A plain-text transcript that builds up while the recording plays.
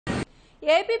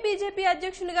AP BJP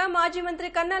అధ్యక్షునిగా మాజీ మంత్రి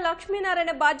కన్నా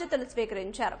లక్ష్మీనారాయణ బాధ్యతలు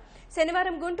స్వీకరించారు.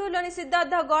 శనివారం గుంటూరులోని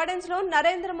సిద్ధార్థ గార్డెన్స్ లో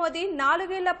నరేంద్ర మోదీ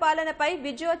 4 ఏళ్ల పాలనపై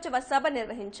విజయోత్సవ సభ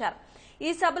నిర్వహించారు.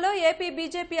 ఈ సభలో ఏపీ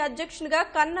బీజేపీ అధ్యక్షునిగా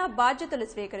కన్నా బాధ్యతలు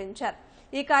స్వీకరించారు.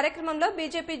 ఈ కార్యక్రమంలో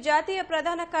బీజేపీ జాతీయ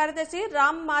ప్రధాన కార్యదర్శి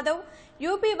రామ్ మాధవ్,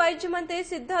 యూపీ వైద్య మంత్రి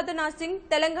సిద్ధార్థనాథ్ సింగ్,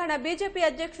 తెలంగాణ బీజేపీ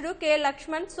అధ్యక్షుడు కె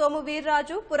లక్ష్మణ్, సోము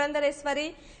వీర్రాజు, పురంధరేశ్వరి,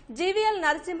 జీవీఎల్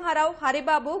నరసింహారావు,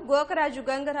 హరిబాబు, గోకరాజు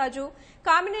గంగరాజు,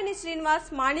 కామినేని శ్రీనివాస్,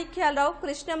 మాణిక్యాలరావు,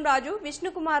 కృష్ణంరాజు,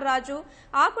 విష్ణుకుమార్ రాజు,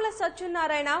 ఆకుల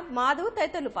సత్యనారాయణ, మాధవ్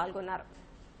తదితరులు పాల్గొన్నారు.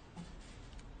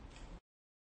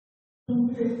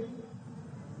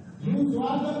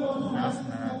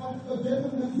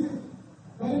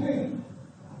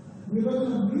 ఈ రోజు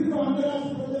మీరు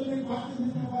అందరూ ప్రజల్ని పార్టీ